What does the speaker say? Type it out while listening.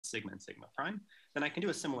sigma and sigma prime, then I can do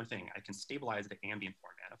a similar thing. I can stabilize the ambient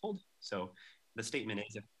form manifold. So the statement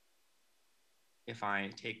is if I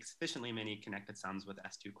take sufficiently many connected sums with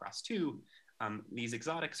S2 cross 2, these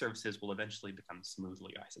exotic surfaces will eventually become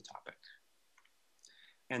smoothly isotopic.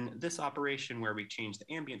 And this operation where we change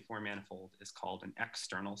the ambient form manifold is called an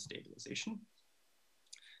external stabilization.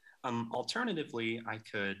 Alternatively, I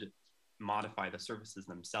could modify the surfaces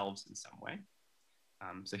themselves in some way.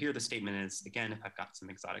 So here the statement is, again, if I've got some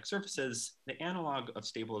exotic surfaces, the analog of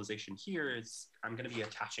stabilization here is I'm going to be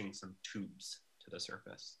attaching some tubes to the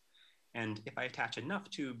surface. And if I attach enough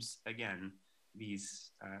tubes, again,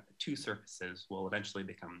 these two surfaces will eventually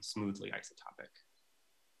become smoothly isotopic.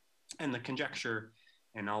 And the conjecture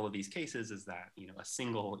in all of these cases is that a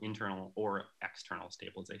single internal or external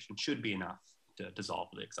stabilization should be enough to dissolve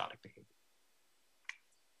the exotic behavior.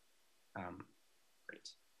 Great.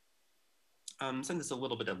 Since it's a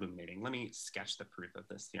little bit illuminating, let me sketch the proof of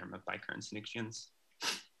this theorem of bicurrent synergions.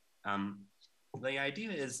 The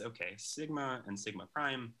idea is, okay, sigma and sigma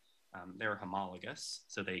prime, they're homologous,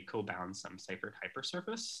 so they co-bound some ciphered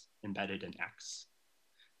hypersurface embedded in X,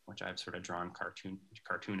 which I've sort of drawn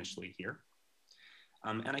cartoonishly here.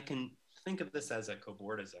 And I can think of this as a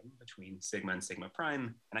cobordism between sigma and sigma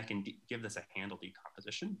prime, and I can give this a handle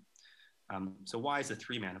decomposition. So Y is a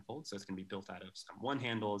 3 manifold, so it's going to be built out of some 1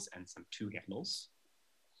 handles and some 2 handles.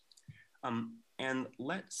 And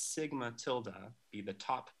let sigma tilde be the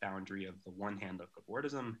top boundary of the 1 handle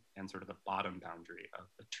cobordism and sort of the bottom boundary of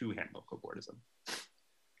the 2 handle cobordism.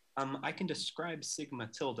 I can describe sigma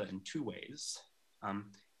tilde in 2 ways.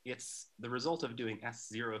 It's the result of doing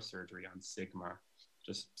S0 surgery on sigma,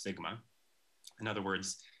 just sigma. In other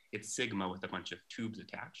words, it's sigma with a bunch of tubes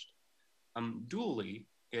attached. Dually,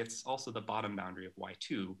 it's also the bottom boundary of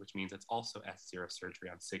Y2, which means it's also S0 surgery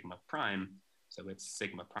on sigma prime. So it's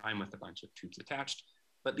sigma prime with a bunch of tubes attached,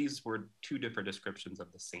 but these were 2 different descriptions of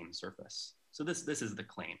the same surface. So this is the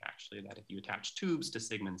claim, actually, that if you attach tubes to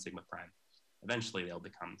sigma and sigma prime, eventually they'll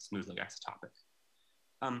become smoothly isotopic.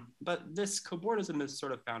 But this cobordism is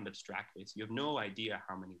sort of found abstractly, so you have no idea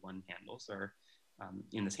how many 1 handles are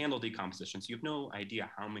in this handle decomposition, so you have no idea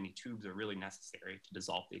how many tubes are really necessary to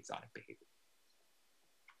dissolve the exotic behavior.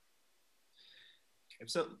 Okay,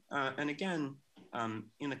 so, and again,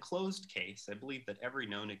 in a closed case, I believe that every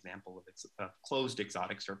known example of closed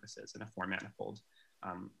exotic surfaces in a form manifold,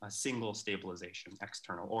 a single stabilization,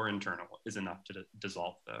 external or internal, is enough to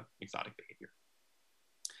dissolve the exotic behavior.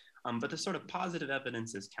 But the sort of positive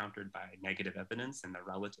evidence is countered by negative evidence in the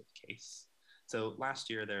relative case. So last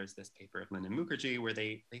year, there's this paper of Lin and Mukherjee where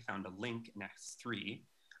they found a link in X3,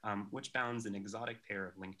 which bounds an exotic pair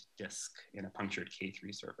of linked disk in a punctured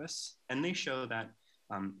K3 surface. And they show that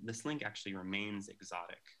this link actually remains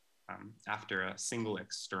exotic after a single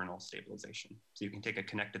external stabilization. So you can take a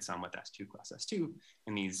connected sum with S2 cross S2,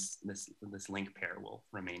 and this link pair will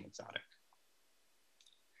remain exotic.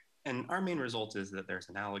 And our main result is that there's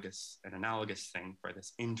an analogous thing for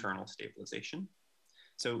this internal stabilization.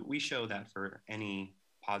 So we show that for any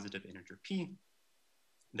positive integer p,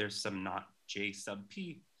 there's some knot J sub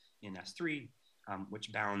p in S3,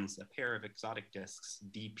 which bounds a pair of exotic disks,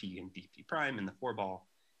 dp and dp prime in the 4-ball.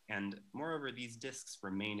 And moreover, these disks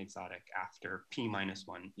remain exotic after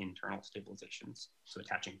p-1 internal stabilizations, so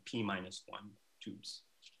attaching p-1 tubes.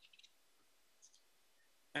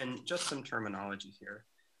 And just some terminology here.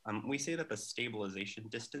 We say that the stabilization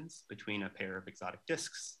distance between a pair of exotic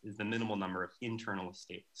disks is the minimal number of internal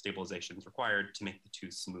stabilizations required to make the 2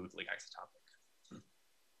 smoothly isotopic.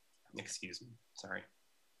 Excuse me, sorry.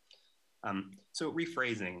 So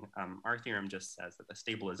rephrasing, our theorem just says that the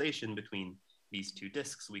stabilization between these 2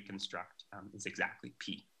 disks we construct is exactly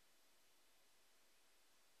P.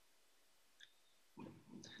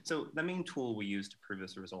 So the main tool we use to prove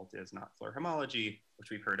this result is knot-Floer homology, which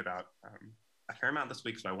we've heard about a fair amount this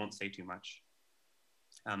week, so I won't say too much.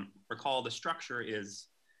 Recall the structure is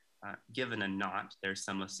given a knot, there's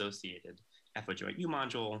some associated FO joint U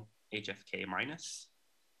module, HFK minus.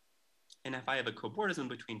 And if I have a cobordism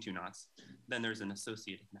between 2 knots, then there's an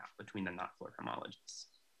associated map between the knot-Floer homologies.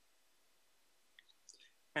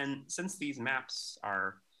 And since these maps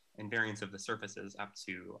are invariants of the surfaces up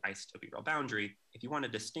to isotopy real boundary, if you want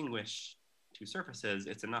to distinguish 2 surfaces,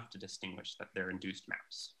 it's enough to distinguish that they're induced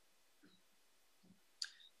maps.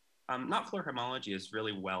 Knot-Floer homology is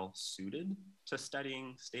really well suited to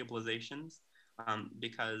studying stabilizations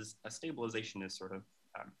because a stabilization is sort of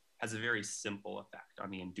has a very simple effect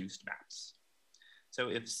on the induced maps. So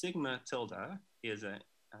if sigma tilde is the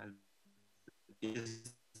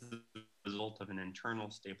result of an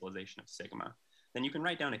internal stabilization of sigma, then you can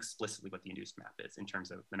write down explicitly what the induced map is in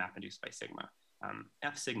terms of the map induced by sigma.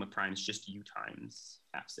 F sigma prime is just U times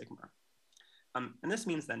F sigma. And this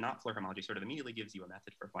means that knot-Floer homology sort of immediately gives you a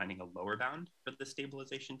method for finding a lower bound for the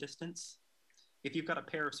stabilization distance. If you've got a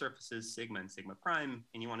pair of surfaces, sigma and sigma prime,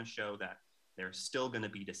 and you want to show that they're still going to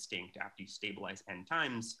be distinct after you stabilize n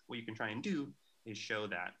times, what you can try and do is show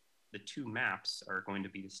that the two maps are going to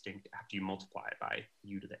be distinct after you multiply by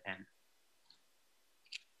u to the n.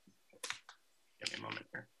 Give me a moment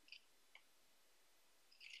here.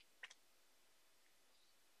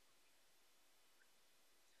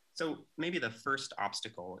 So maybe the first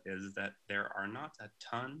obstacle is that there are not a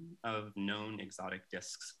ton of known exotic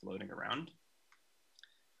disks floating around.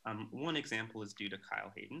 One example is due to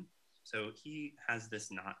Kyle Hayden. So he has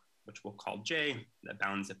this knot, which we'll call J, that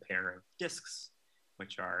bounds a pair of disks,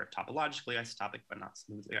 which are topologically isotopic, but not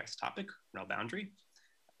smoothly isotopic, rel boundary.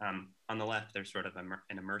 On the left, there's sort of an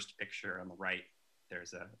immersed picture. On the right,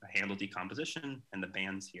 there's a handle decomposition, and the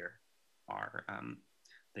bands here are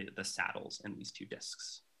the saddles in these two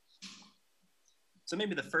disks. So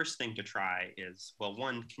maybe the first thing to try is, well,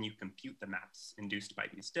 one, can you compute the maps induced by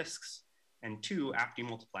these disks? And two, after you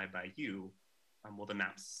multiply by u, will the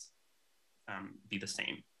maps be the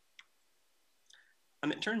same?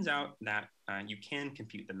 It turns out that you can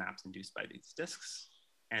compute the maps induced by these disks,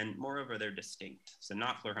 and moreover, they're distinct. So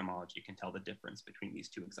knot-Floer homology can tell the difference between these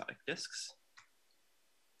two exotic disks.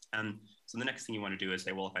 So the next thing you want to do is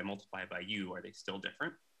say, well, if I multiply by u, are they still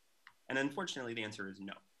different? And unfortunately, the answer is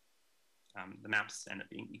no. The maps end up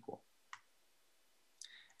being equal.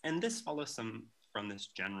 And this follows from this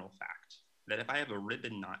general fact that if I have a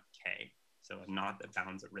ribbon knot K, so a knot that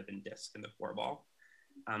bounds a ribbon disk in the four ball,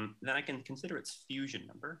 then I can consider its fusion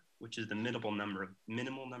number, which is the minimal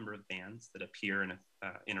number of bands that appear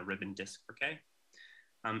in a ribbon disk for K.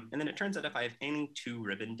 And then it turns out if I have any two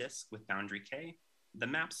ribbon disks with boundary K, the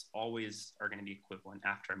maps always are going to be equivalent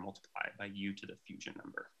after I multiply by u to the fusion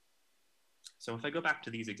number. So if I go back to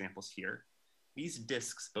these examples here, these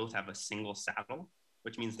disks both have a single saddle,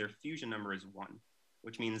 which means their fusion number is 1,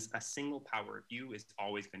 which means a single power of u is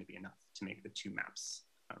always going to be enough to make the two maps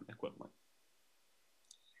equivalent.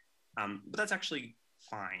 But that's actually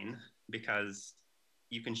fine, because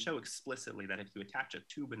you can show explicitly that if you attach a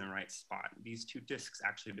tube in the right spot, these two disks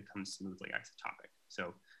actually become smoothly isotopic.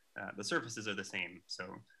 So the surfaces are the same, so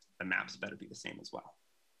the maps better be the same as well.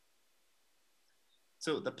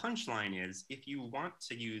 So the punchline is, if you want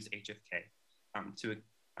to use HFK to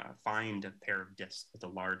find a pair of disks with a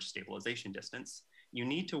large stabilization distance, you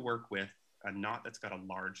need to work with a knot that's got a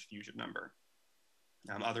large fusion number.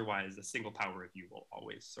 Otherwise, a single power of u will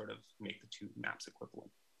always sort of make the two maps equivalent.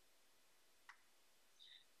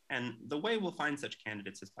 And the way we'll find such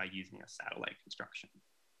candidates is by using a satellite construction,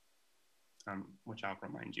 which I'll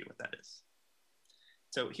remind you what that is.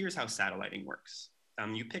 So here's how satelliting works.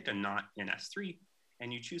 You pick a knot in S3,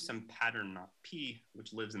 and you choose some pattern knot P,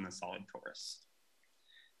 which lives in the solid torus.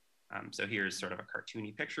 So here's sort of a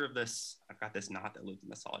cartoony picture of this. I've got this knot that lives in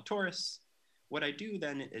the solid torus. What I do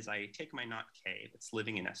then is I take my knot K that's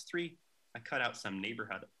living in S3, I cut out some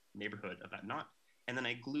neighborhood of that knot, and then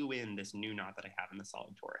I glue in this new knot that I have in the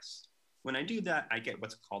solid torus. When I do that, I get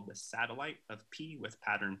what's called the satellite of P with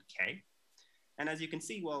pattern K. And as you can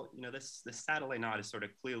see, well, this satellite knot is sort of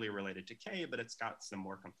clearly related to K, but it's got some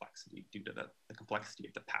more complexity due to the complexity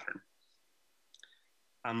of the pattern.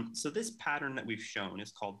 So this pattern that we've shown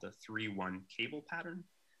is called the 3-1 cable pattern.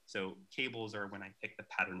 So cables are when I pick the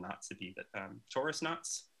pattern knots to be the torus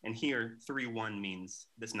knots. And here 3-1 means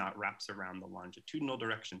this knot wraps around the longitudinal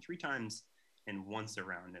direction 3 times and once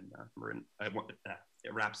around in the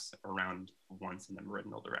it wraps around once in the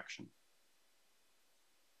meridional direction.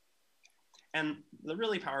 And the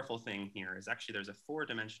really powerful thing here is actually there's a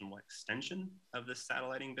 4-dimensional extension of this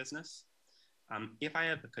satelliting business. If I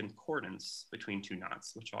have a concordance between two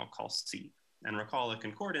knots, which I'll call C, and recall a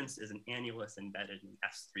concordance is an annulus embedded in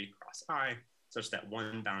S3 cross I, such that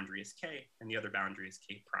one boundary is K and the other boundary is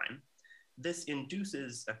K prime. This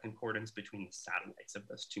induces a concordance between the satellites of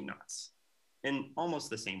those two knots in almost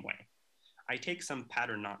the same way. I take some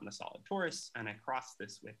pattern knot in the solid torus and I cross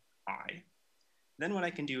this with I. Then what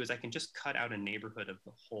I can do is I can just cut out a neighborhood of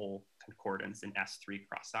the whole concordance in S3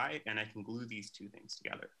 cross I, and I can glue these two things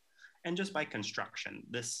together. And just by construction,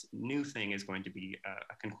 this new thing is going to be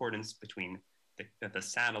a concordance between the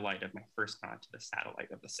satellite of my first knot to the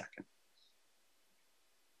satellite of the second.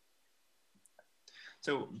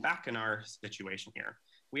 So back in our situation here,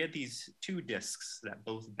 we had these two disks that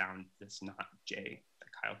both bound this knot J that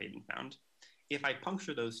Kyle Hayden found. If I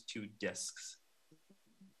puncture those two disks,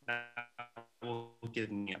 that will give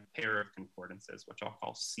me a pair of concordances, which I'll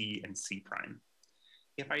call C and C prime.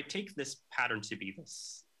 If I take this pattern to be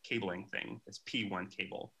this cabling thing, this P1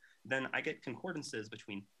 cable, then I get concordances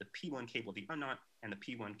between the P1 cable of the unknot and the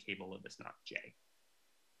P1 cable of this knot J.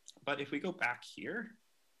 But if we go back here,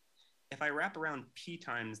 if I wrap around P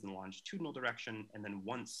times in the longitudinal direction and then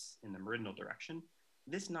once in the meridional direction,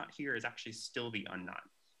 this knot here is actually still the unknot,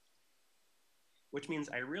 which means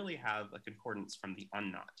I really have a concordance from the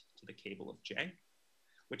unknot to the cable of J,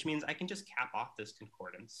 which means I can just cap off this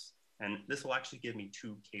concordance, and this will actually give me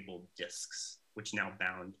two cable disks, which now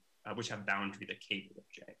which have boundary the cable of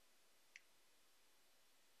J.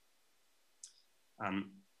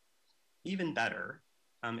 Even better,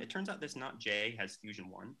 it turns out this knot J has fusion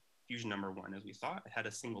number 1, as we saw. It had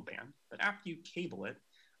a single band, but after you cable it,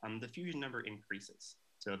 the fusion number increases.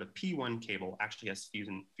 So the P1 cable actually has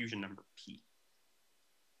fusion number P,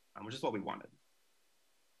 which is what we wanted.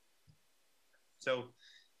 So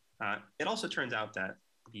it also turns out that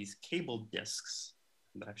these cable disks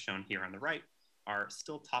that I've shown here on the right are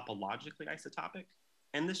still topologically isotopic.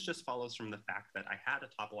 And this just follows from the fact that I had a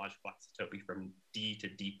topological isotopy from D to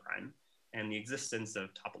D prime. And the existence of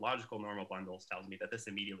topological normal bundles tells me that this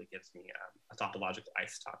immediately gives me a topological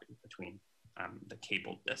isotopy between the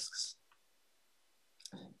cable disks.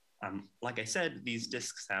 Like I said, these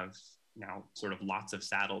disks have now sort of lots of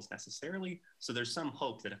saddles necessarily. So there's some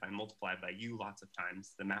hope that if I multiply by U lots of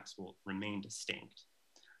times, the maps will remain distinct.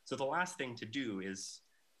 So the last thing to do is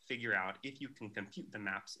figure out if you can compute the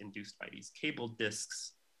maps induced by these cable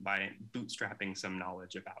disks by bootstrapping some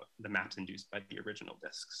knowledge about the maps induced by the original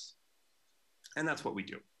disks. And that's what we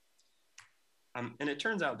do. And it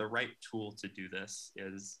turns out the right tool to do this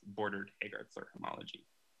is bordered Heegard-Floer homology.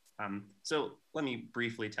 So let me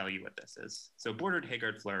briefly tell you what this is. So bordered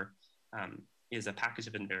Heegard-Floer is a package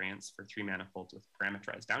of invariants for 3 manifolds with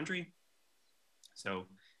parameterized boundary. So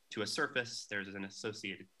to a surface, there's an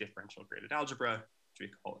associated differential graded algebra, which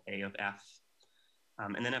we call A of F.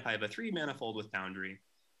 And then if I have a 3 manifold with boundary,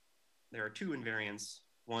 there are 2 invariants.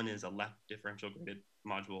 One is a left differential graded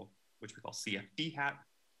module, which we call CFD hat,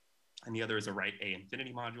 and the other is a right A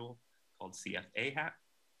infinity module called CFA hat.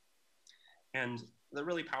 And the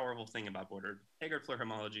really powerful thing about bordered Heegard-Floer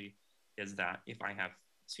homology is that if I have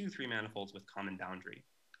 2 3 manifolds with common boundary,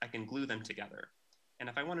 I can glue them together. And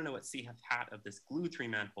if I want to know what CF hat of this glue 3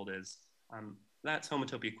 manifold is, that's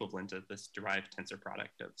homotopy equivalent of this derived tensor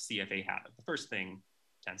product of CFA hat of the first thing,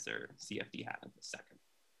 tensor CFD hat of the second.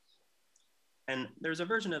 And there's a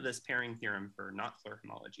version of this pairing theorem for knot Floer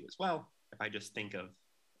homology as well. If I just think of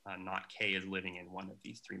knot K as living in one of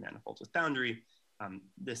these 3 manifolds with boundary,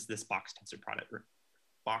 this box tensor product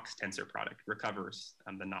recovers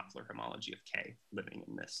the knot Floer homology of K living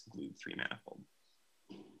in this glued 3 manifold.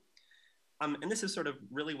 And this is sort of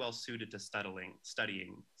really well suited to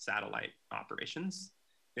studying satellite operations,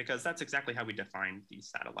 because that's exactly how we defined these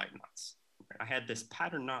satellite knots. I had this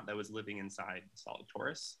pattern knot that was living inside the solid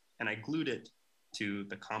torus, and I glued it to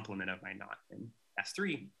the complement of my knot in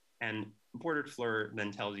S3. And bordered Floer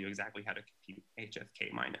then tells you exactly how to compute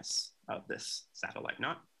HFK minus of this satellite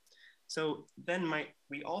knot. So then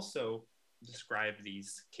we also describe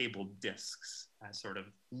these cable disks as sort of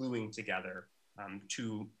gluing together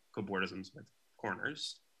 2 cobordisms with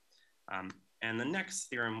corners. And the next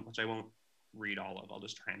theorem, which I won't read all of, I'll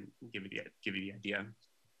just try and give you the idea.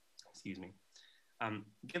 Excuse me.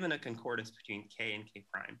 Given a concordance between K and K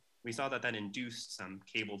prime, we saw that induced some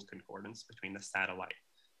cabled concordance between the satellite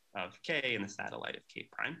of K and the satellite of K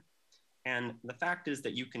prime. And the fact is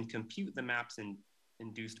that you can compute the maps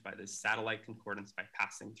induced by this satellite concordance by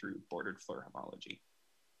passing through bordered Floer homology.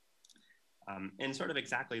 In sort of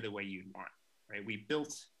exactly the way you'd want, right? We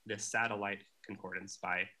built this satellite concordance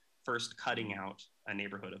by first cutting out a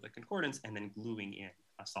neighborhood of the concordance and then gluing in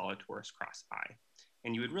a solid torus cross I.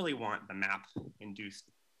 And you would really want the map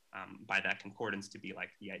induced by that concordance to be like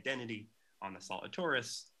the identity on the solid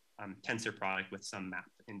torus tensor product with some map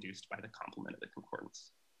induced by the complement of the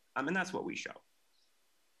concordance. And that's what we show.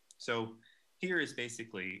 So here is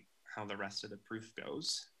basically how the rest of the proof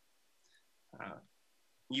goes.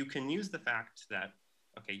 You can use the fact that,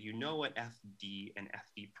 okay, you know what FD and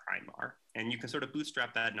FD prime are, and you can sort of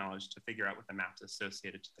bootstrap that knowledge to figure out what the maps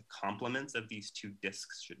associated to the complements of these 2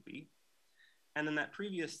 disks should be. And then that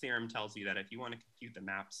previous theorem tells you that if you want to compute the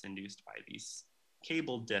maps induced by these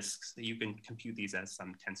cable disks, that you can compute these as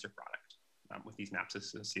some tensor product with these maps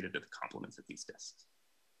associated to the complements of these disks.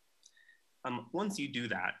 Once you do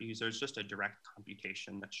that, there's just a direct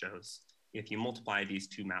computation that shows if you multiply these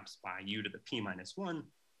 2 maps by U to the P minus 1,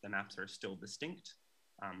 the maps are still distinct,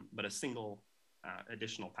 but a single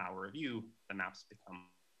additional power of U, the maps become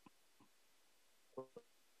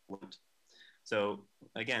equivalent. So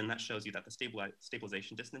again, that shows you that the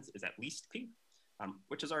stabilization distance is at least P.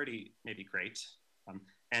 which is already maybe great.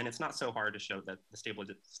 And it's not so hard to show that the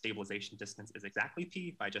stabilization distance is exactly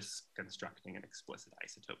P by just constructing an explicit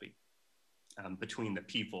isotopy between the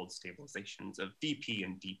p-fold stabilizations of dp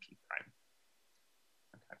and dp prime.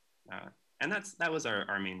 Okay. And that was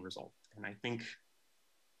our main result. And I think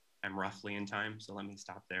I'm roughly in time, so let me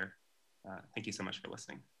stop there. Thank you so much for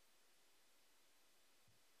listening.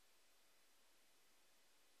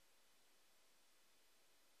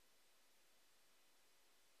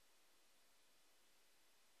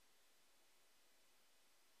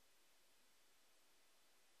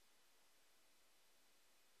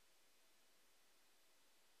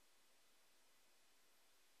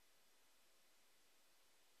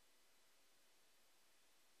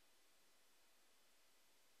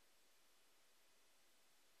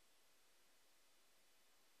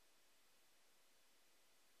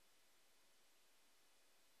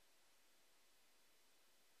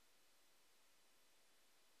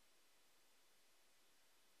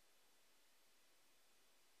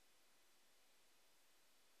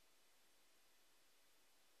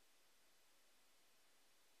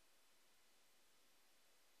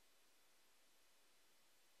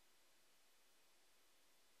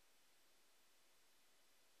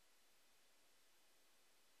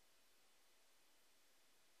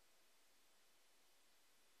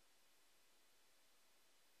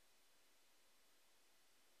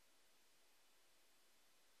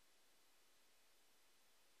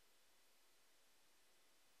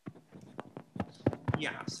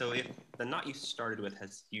 Yeah, so if the knot you started with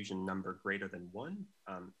has fusion number greater than 1,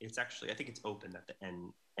 it's actually, I think it's open that the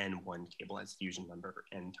N1 cable has fusion number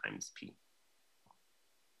N times P.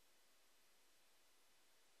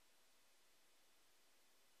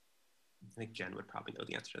 I think Jen would probably know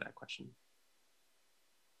the answer to that question.